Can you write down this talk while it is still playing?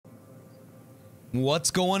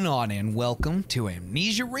What's going on, and welcome to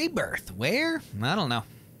Amnesia Rebirth, where, I don't know.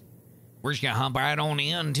 We're just gonna hop right on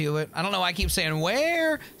into it. I don't know why I keep saying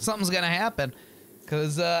where something's gonna happen,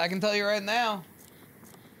 because I can tell you right now,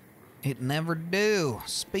 it never do.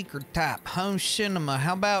 Speaker type, home cinema,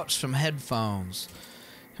 how about some headphones?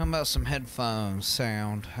 How about some headphones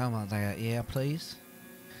sound? How about that? Yeah, please.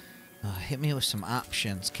 Hit me with some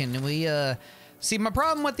options. Can we, see, my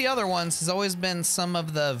problem with the other ones has always been some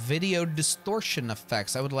of the video distortion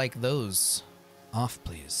effects. I would like those off,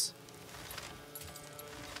 please.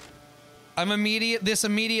 This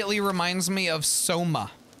immediately reminds me of Soma.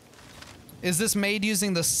 Is this made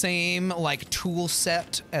using the same, like, tool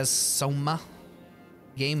set as Soma?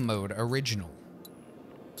 Game mode, original.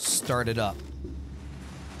 Start it up.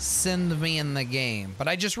 Send me in the game. But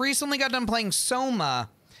I just recently got done playing Soma,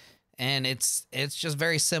 and it's just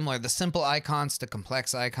very similar. The simple icons to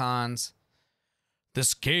complex icons.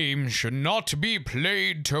 This game should not be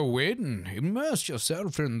played to win. Immerse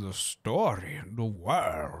yourself in the story and the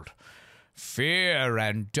world. Fear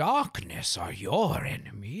and darkness are your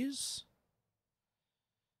enemies.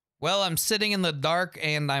 Well, I'm sitting in the dark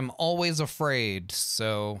and I'm always afraid,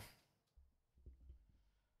 so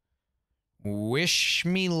wish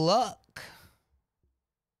me luck.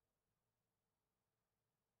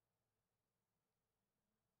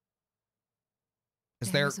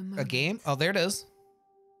 Is there a game? Oh, there it is.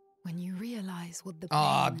 When you realize what the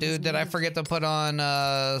Aw, dude, did I forget to put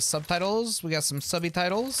on subtitles? We got some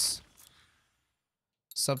subtitles.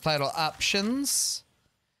 Subtitle options.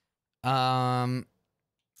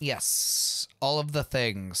 Yes. All of the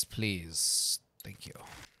things, please. Thank you.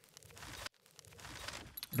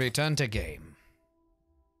 Return to game.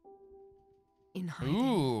 In hiding.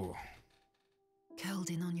 Ooh. Curled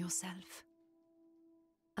in on yourself.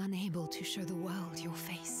 Unable to show the world your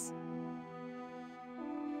face.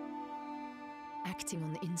 Acting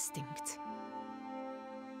on instinct.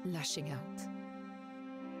 Lashing out.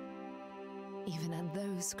 Even at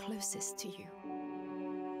those closest to you.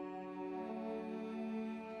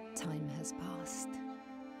 Time has passed,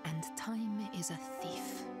 and time is a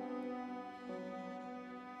thief.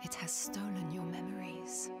 It has stolen your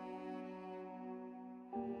memories.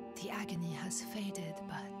 The agony has faded,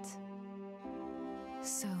 but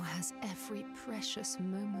so has every precious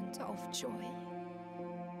moment of joy.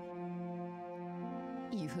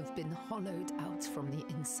 You have been hollowed out from the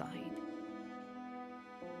inside.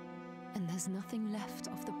 And there's nothing left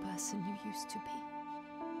of the person you used to be.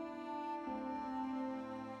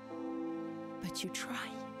 But you try.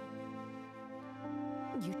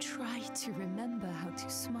 You try to remember how to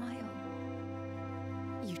smile.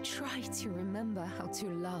 You try to remember how to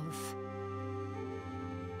love.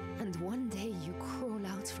 And one day you crawl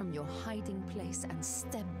out from your hiding place and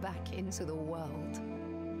step back into the world.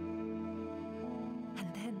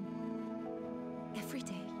 And then, every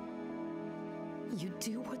day, you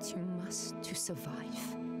do what you must to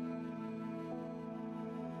survive.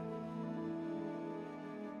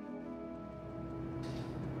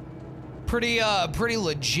 Pretty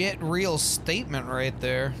legit, real statement right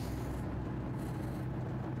there.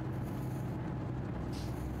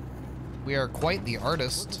 We are quite the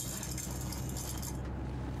artist.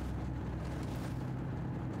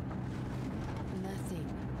 Nothing.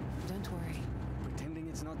 Don't worry. Pretending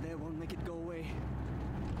it's not there won't make it go away.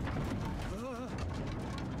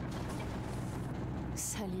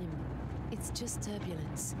 Salim, it's just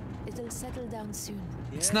turbulence. It'll settle down soon.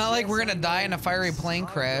 It's not like we're gonna die in a fiery plane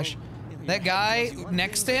crash. That guy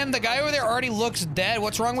next to him, the guy over there already looks dead.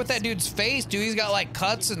 What's wrong with that dude's face? Dude, he's got like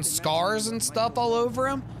cuts and scars and stuff all over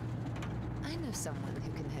him. I know someone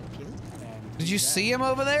who can help you. Did you see him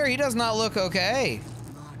over there? He does not look okay.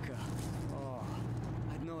 Marka. Oh,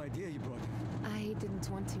 I had no idea you brought him. I didn't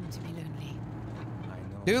want him to be lonely. I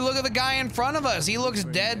know. Dude, look at the guy in front of us. He looks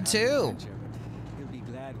dead too. He'll be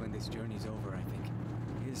glad when this journey's over, I think.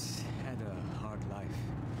 He's had a hard life.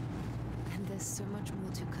 And there's so much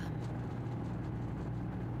more to come.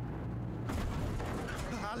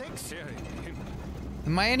 Alex?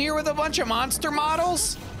 Am I in here with a bunch of monster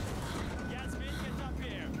models? Yasmin, get up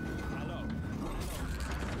here. Hello.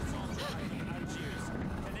 Cheers.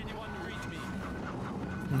 Can anyone read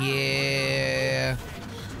me? Yeah.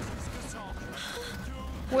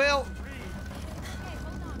 Well,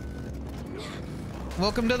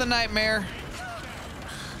 welcome to the nightmare.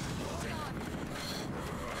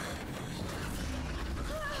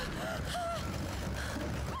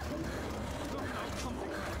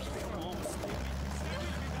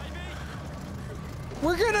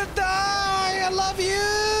 We're gonna die! I love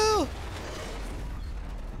you!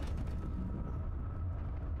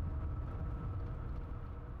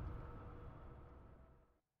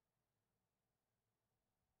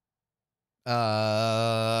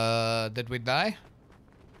 Did we die?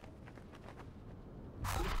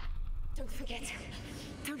 Don't forget.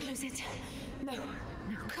 Don't lose it. No.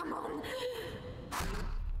 No, come on.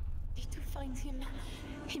 Need to find him.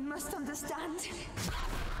 He must understand.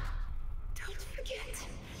 Don't forget.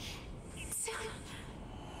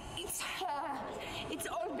 It's her. It's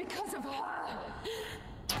all because of her.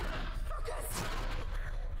 Focus.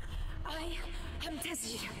 I am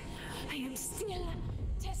Tessie. I am still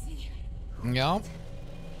Tessie. No.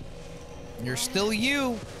 You're still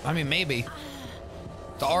you. I mean, maybe.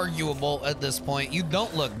 It's arguable at this point. You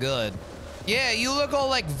don't look good. Yeah, you look all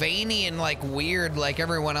like veiny and like weird like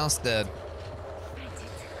everyone else did.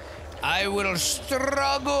 I will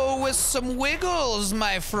struggle with some wiggles,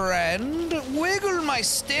 my friend. Wiggle my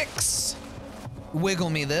sticks. Wiggle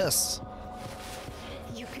me this.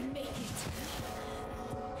 You can make it.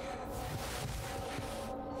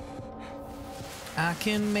 I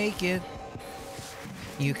can make it.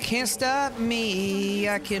 You can't stop me.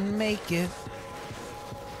 I can make it.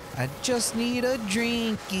 I just need a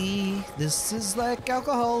drinky. This is like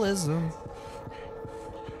alcoholism.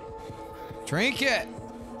 Drink it.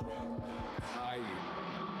 I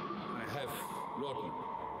have laudanum.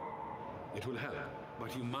 It will help,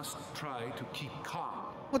 but you must try to keep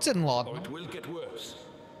calm, What's in or laudanum? it will get worse.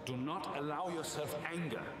 Do not allow yourself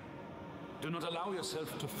anger. Do not allow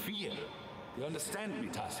yourself to fear. You understand me,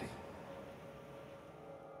 Tassi?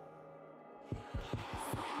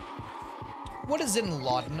 What is in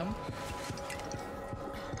laudanum?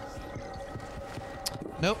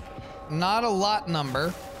 Nope. Not a lot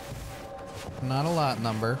number. Not a lot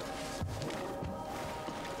number.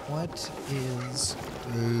 What is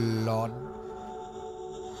laudanum?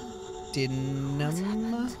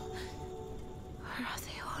 Where are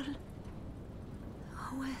they all?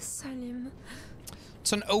 Where's Salim?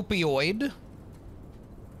 It's an opioid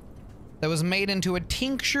that was made into a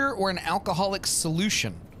tincture or an alcoholic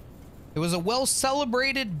solution. It was a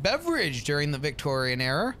well-celebrated beverage during the Victorian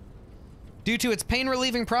era. Due to its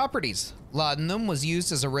pain-relieving properties, laudanum was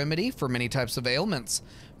used as a remedy for many types of ailments,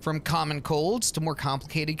 from common colds to more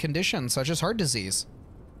complicated conditions such as heart disease.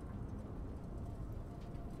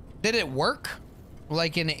 Did it work?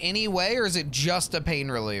 Like in any way, or is it just a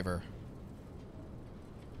pain reliever?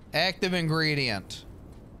 Active ingredient.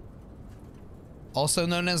 Also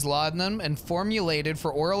known as laudanum and formulated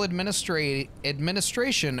for oral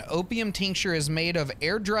administration, opium tincture is made of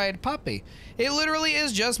air-dried poppy. It literally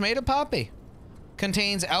is just made of poppy.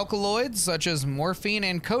 Contains alkaloids such as morphine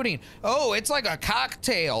and codeine. Oh, it's like a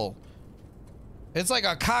cocktail. It's like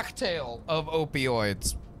a cocktail of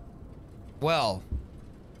opioids. Well,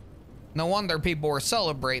 no wonder people were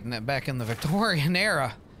celebrating it back in the Victorian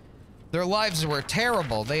era. Their lives were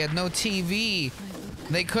terrible. They had no TV.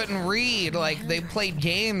 They couldn't read. Like, they played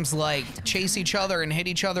games like chase each other and hit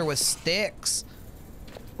each other with sticks.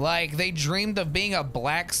 Like, they dreamed of being a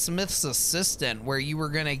blacksmith's assistant where you were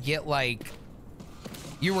gonna get, like,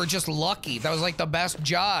 you were just lucky. That was like the best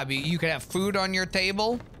job. You could have food on your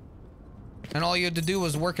table, and all you had to do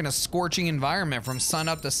was work in a scorching environment from sun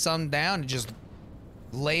up to sundown and just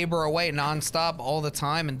labor away nonstop all the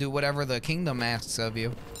time and do whatever the kingdom asks of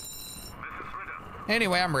you.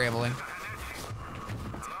 Anyway, I'm rambling.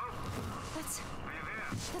 That's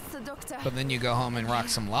the doctor. But then you go home and rock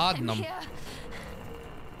some laudanum. Here.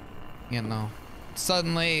 You know,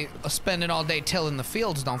 suddenly spending all day tilling the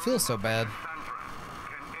fields don't feel so bad.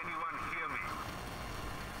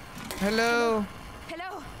 Hello.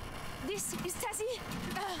 Hello. This is Tassie.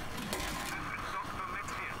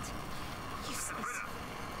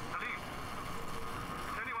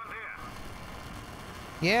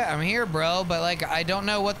 Yeah, I'm here, bro, but like, I don't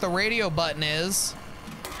know what the radio button is.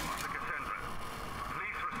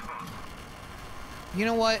 You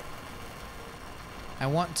know what? I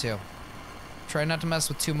want to. Try not to mess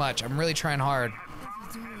with too much. I'm really trying hard.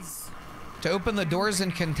 To open the doors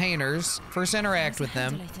and containers, first interact with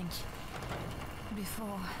them.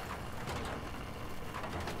 Before.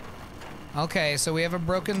 Okay, so we have a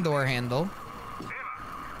broken door handle.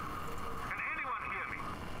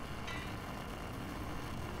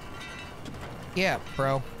 Yeah,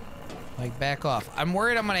 bro. Like, back off. I'm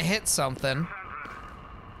worried I'm gonna hit something.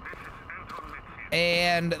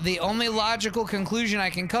 And the only logical conclusion I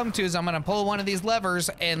can come to is I'm gonna pull one of these levers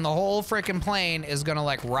and the whole freaking plane is gonna,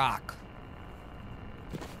 like, rock.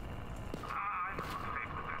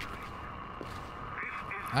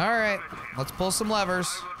 Alright, let's pull some levers.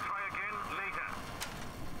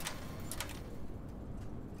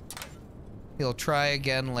 He'll try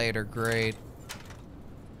again later, great.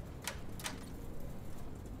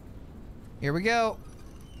 Here we go.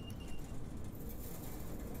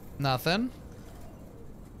 Nothing.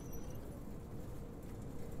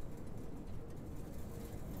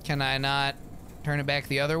 Can I not turn it back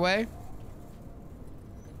the other way?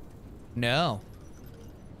 No.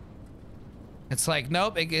 It's like,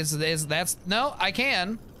 nope, no, I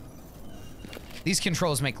can. These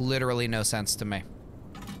controls make literally no sense to me.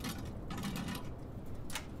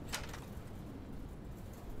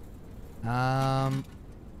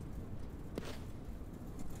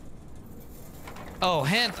 Oh,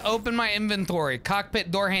 hint, open my inventory.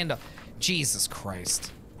 Cockpit door handle. Jesus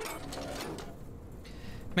Christ.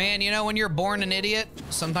 Man, you know, when you're born an idiot,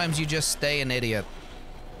 sometimes you just stay an idiot.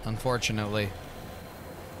 Unfortunately.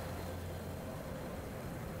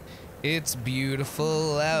 It's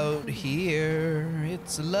beautiful out here.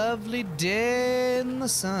 It's a lovely day in the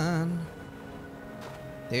sun.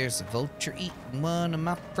 There's a vulture eating one of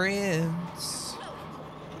my friends.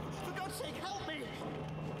 For God's sake, help me!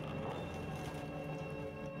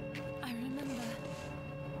 I remember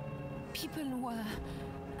people were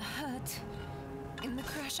hurt in the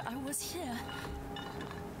crash. I was here.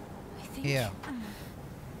 I think. Yeah.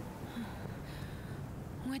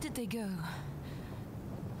 Where did they go?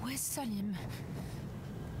 Where's Salim?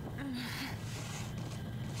 I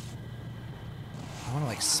want to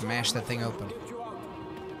like smash that thing open.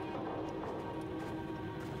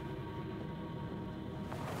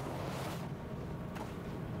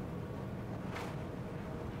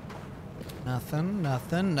 Nothing,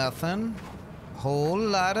 nothing, nothing. Whole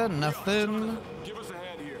lot of nothing. Give us a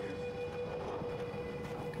hand here.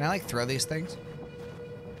 Can I like throw these things?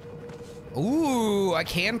 Ooh, I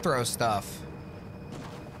can throw stuff.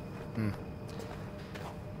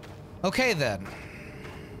 Okay then.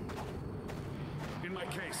 In my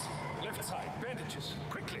case, left side, bandages,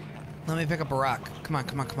 quickly. Let me pick up a rock. Come on,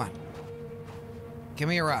 come on, come on. Give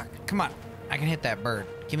me a rock. Come on. I can hit that bird.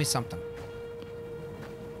 Give me something.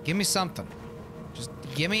 Give me something. Just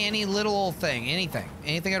give me any little old thing. Anything.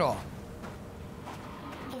 Anything at all.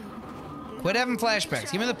 Quit having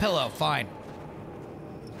flashbacks. Give me the pillow. Fine.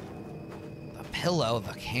 The pillow,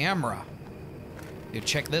 the camera. Dude,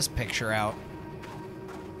 check this picture out.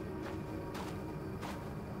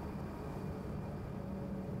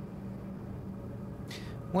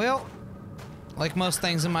 Well, like most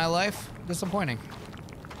things in my life, disappointing.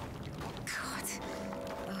 God.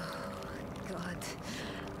 Oh, God.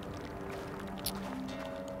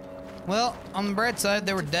 Well, on the bright side,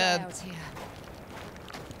 they were Fly dead. out here.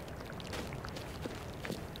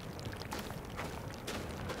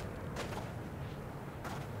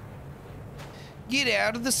 Get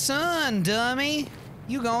out of the sun, dummy.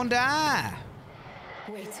 You gonna die.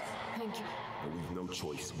 Wait, Hank. But we've no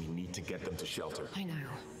choice. We need to get them to shelter. I know.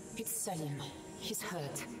 It's Salim. He's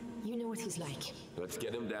hurt. You know what he's like. Let's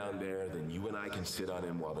get him down there, then you and I can sit on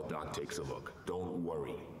him while the doc takes a look. Don't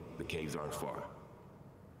worry. The caves aren't far.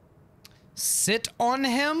 Sit on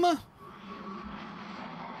him?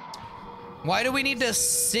 Why do we need to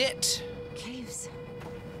sit? Caves.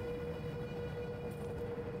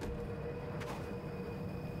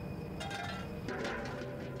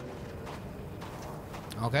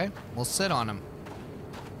 Okay, we'll sit on him.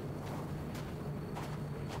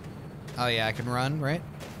 Oh yeah, I can run, right?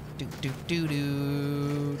 Do do do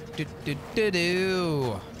do do do do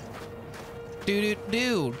do do do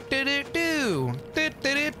do do do do do do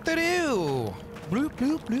do do. Bloop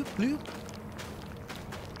bloop bloop bloop.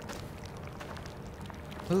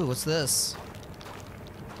 Ooh, what's this?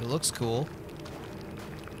 It looks cool.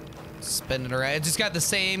 Spin it around. It just got the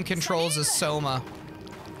same controls as Soma.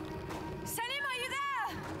 Salim, are you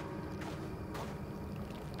there?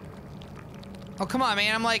 Oh, come on,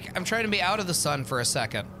 man. I'm trying to be out of the sun for a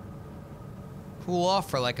second. Cool off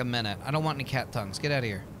for like a minute. I don't want any cat tongues. Get out of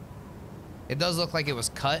here. It does look like it was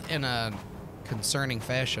cut in a concerning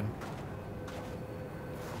fashion.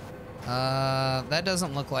 That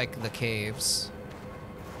doesn't look like the caves.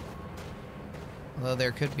 Although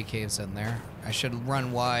there could be caves in there. I should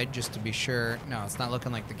run wide just to be sure. No, it's not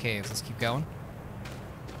looking like the caves. Let's keep going.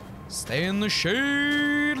 Stay in the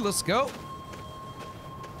shade. Let's go.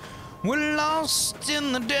 We're lost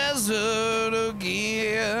in the desert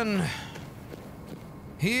again.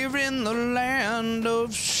 Here in the land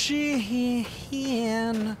of Shin.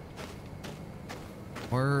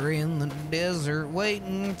 We're in the desert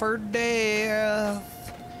waiting for death.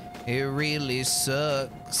 It really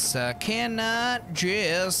sucks. I cannot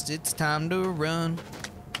just. It's time to run.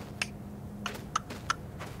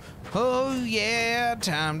 Oh yeah,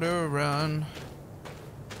 time to run.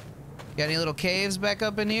 Got any little caves back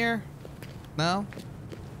up in here? No?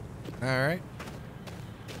 Alright.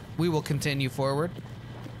 We will continue forward.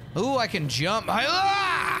 Ooh, I can jump.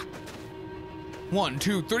 Ah! 1,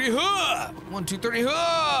 2, 3, huh! 1, 2, 3,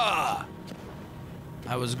 huh!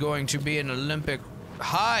 I was going to be an Olympic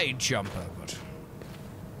high jumper, but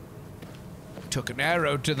took an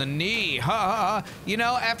arrow to the knee. Ha ha ha. You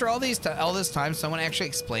know, after all this time, someone actually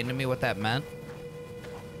explained to me what that meant.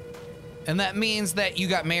 And that means that you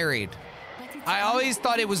got married. I always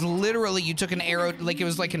thought it was literally you took an arrow, like it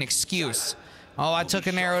was like an excuse. Oh, I took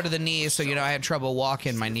an arrow to the knee, so you know I had trouble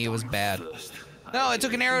walking. My knee was bad. No, I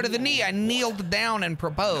took an arrow to the knee. I kneeled down and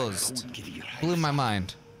proposed. Blew my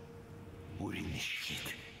mind. We're in this shit.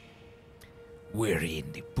 We're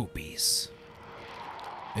in the poopies.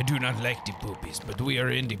 I do not like the poopies, but we are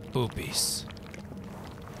in the poopies.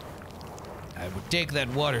 I would take that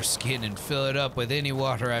water skin and fill it up with any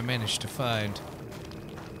water I managed to find.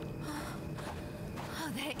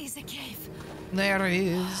 Oh, there is a cave. There it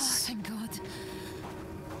is. Oh, thank God.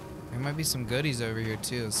 There might be some goodies over here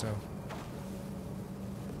too, so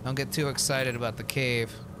don't get too excited about the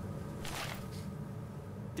cave.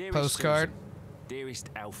 Dearest Postcard. Susan, dearest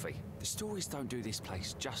Alfie, the stories don't do this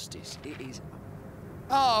place justice. It is.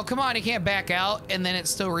 Oh, come on, you can't back out and then it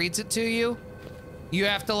still reads it to you? You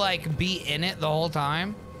have to like be in it the whole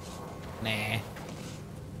time? Nah.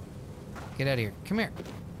 Get out of here. Come here.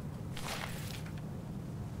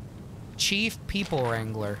 Chief People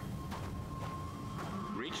Wrangler.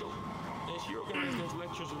 Rachel? Yeah, she organized those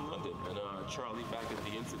lectures in London, and Charlie back at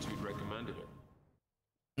the Institute recommended her.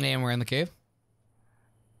 And we're in the cave.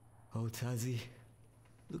 Oh, Tazzy,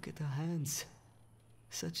 look at the hands.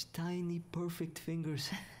 Such tiny, perfect fingers.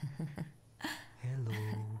 Hello.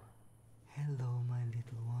 Hello, my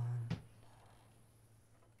little one.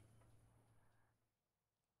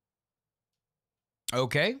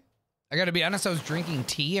 Okay. I gotta be honest, I was drinking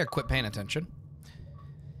tea. I quit paying attention.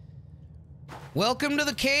 Welcome to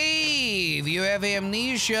the cave. You have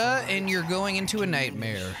amnesia and you're going into a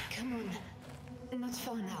nightmare. Come on. Not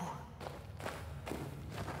far now.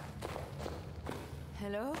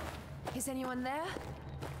 Hello? Is anyone there?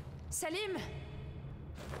 Salim?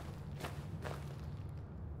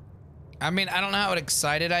 I mean, I don't know how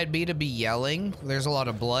excited I'd be to be yelling. There's a lot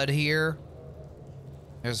of blood here.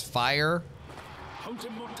 There's fire. Hold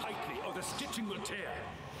him more tightly, or the stitching will tear.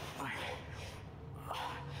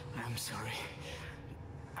 I'm sorry.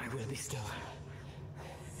 I will be still.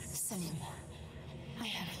 Salim, I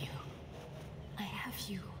have you. I have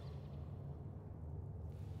you.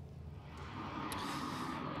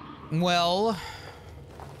 Well,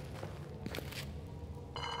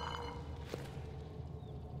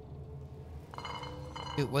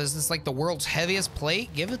 was this like the world's heaviest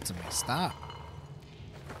plate? Give it to me. Stop.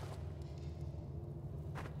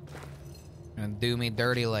 And do me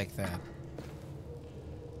dirty like that.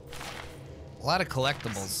 A lot of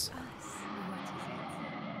collectibles.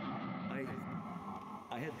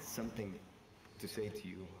 I had something to say to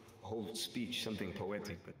you. A whole speech, something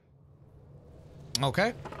poetic, but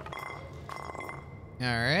Okay. All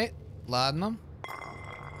right. Laudanum.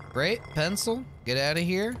 Great. Pencil. Get out of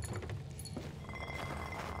here.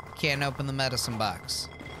 Can't open the medicine box.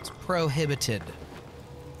 It's prohibited.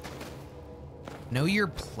 Know your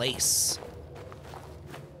place.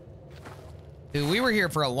 Dude, we were here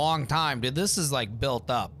for a long time, dude. This is like built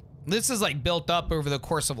up. This is like built up over the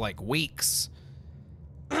course of like weeks.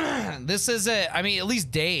 This is it. I mean, at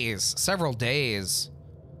least days, several days.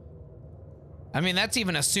 I mean, that's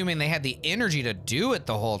even assuming they had the energy to do it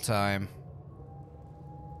the whole time.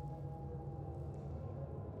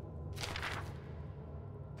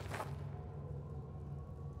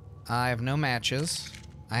 I have no matches.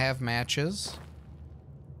 I have matches.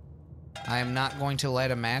 I am not going to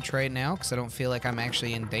light a match right now because I don't feel like I'm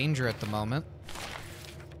actually in danger at the moment.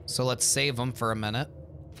 So let's save them for a minute.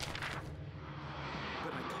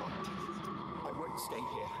 I can't. I won't stay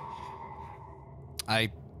here.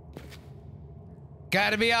 I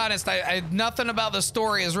gotta be honest, nothing about the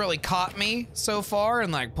story has really caught me so far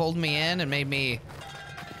and like pulled me in and made me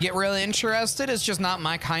get really interested. It's just not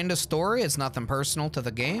my kind of story. It's nothing personal to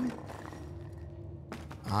the game.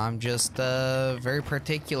 I'm just very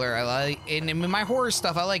particular. I like in my horror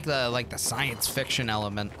stuff. I like the science fiction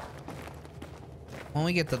element. When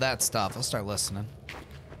we get to that stuff, I'll start listening.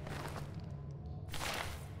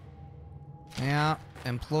 Yeah,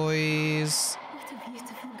 employees. What a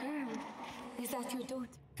beautiful girl. Is that your daughter?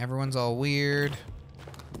 Everyone's all weird.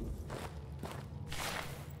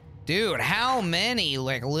 Dude, how many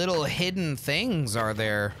like little hidden things are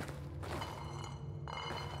there?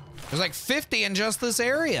 There's like 50 in just this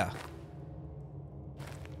area.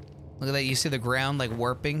 Look at that, you see the ground like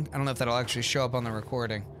warping? I don't know if that'll actually show up on the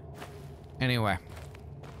recording. Anyway,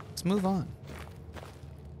 let's move on.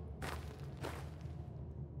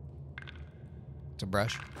 It's a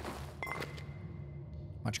brush.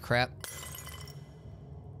 Much crap.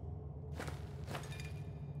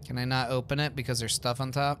 Can I not open it because there's stuff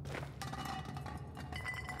on top?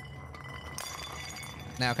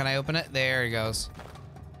 Now can I open it? There he goes.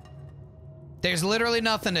 There's literally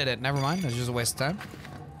nothing in it. Never mind, it's just a waste of time.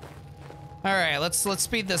 All right, let's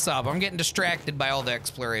speed this up. I'm getting distracted by all the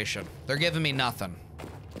exploration. They're giving me nothing.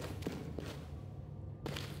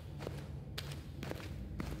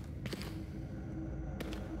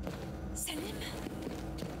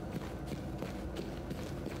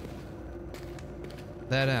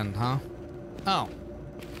 That end, huh? Oh.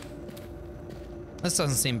 This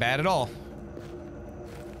doesn't seem bad at all.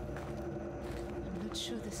 I'm not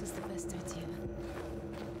sure this is the best idea.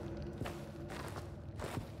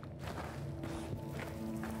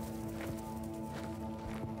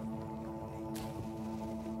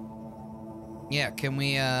 Yeah, can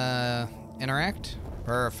we interact?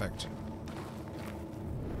 Perfect.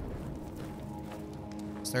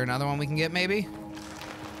 Is there another one we can get maybe?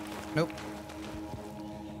 Nope.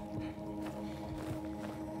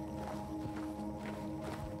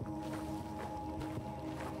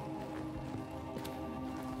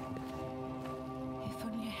 If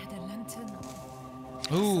only I had a lantern.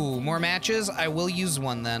 Ooh, more matches? I will use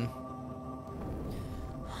one then.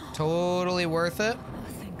 Totally worth it. Oh,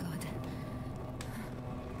 thank God.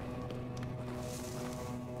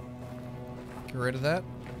 Get rid of that.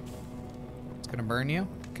 It's gonna burn you.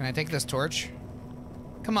 Can I take this torch?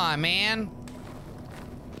 Come on, man.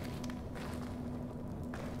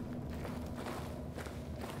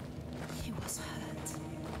 He was hurt.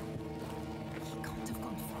 He can't have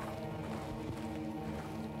gone far.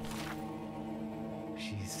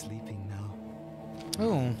 She's sleeping now.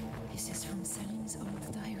 Ooh. This is from Celine's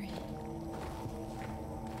old diary.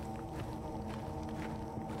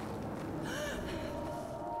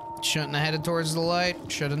 Shouldn't have headed towards the light.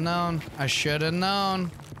 Should have known. I should have known.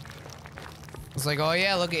 It's like, oh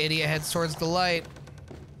yeah, look, idiot heads towards the light.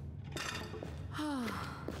 I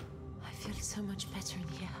feel so much better in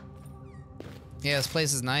here. Yeah, this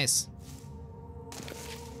place is nice.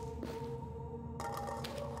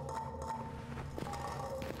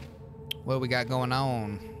 What do we got going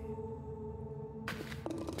on?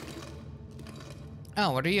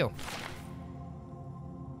 Oh, what are you?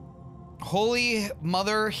 Holy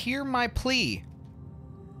Mother, hear my plea.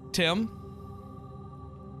 Tim?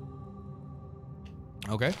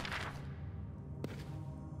 Okay.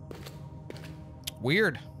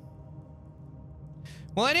 Weird.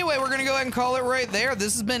 Well, anyway, we're gonna go ahead and call it right there.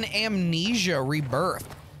 This has been Amnesia Rebirth.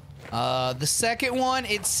 The second one,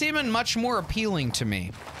 it's seeming much more appealing to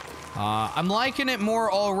me. I'm liking it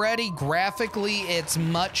more already. Graphically, it's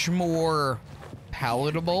much more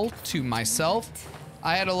palatable to myself.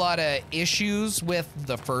 I had a lot of issues with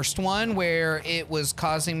the first one where it was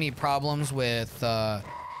causing me problems with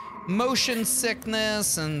motion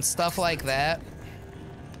sickness and stuff like that.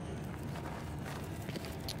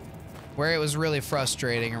 Where it was really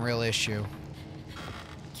frustrating, a real issue.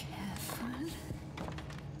 Careful.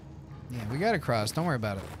 Yeah, we got across. Don't worry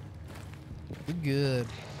about it. We're good.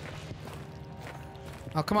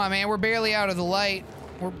 Oh, come on, man. We're barely out of the light.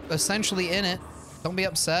 We're essentially in it. Don't be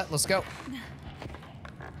upset. Let's go.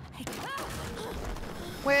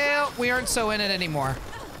 Well, we aren't so in it anymore.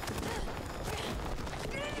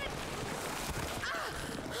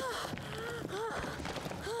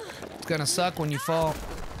 It's gonna suck when you fall.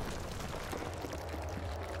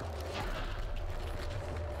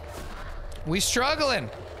 We struggling.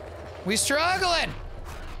 We struggling.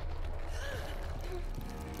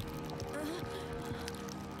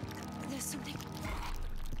 There's something.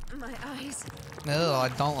 My eyes. No, I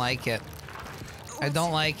don't like it. I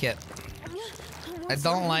don't like it. I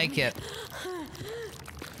don't like it.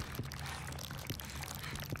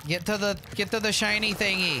 Get to the shiny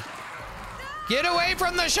thingy. Get away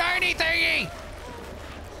from the shiny thingy!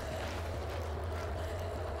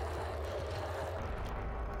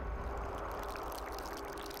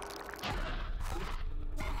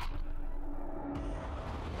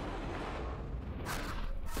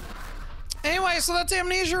 Anyway, so that's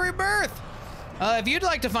Amnesia Rebirth. If you'd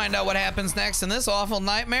like to find out what happens next in this awful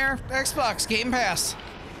nightmare, Xbox Game Pass.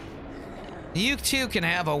 You too can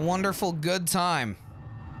have a wonderful good time.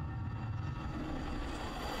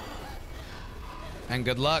 And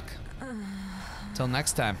good luck. Till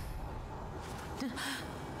next time.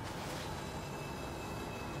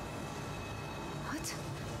 What?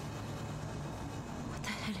 What the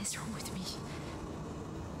hell is wrong with me?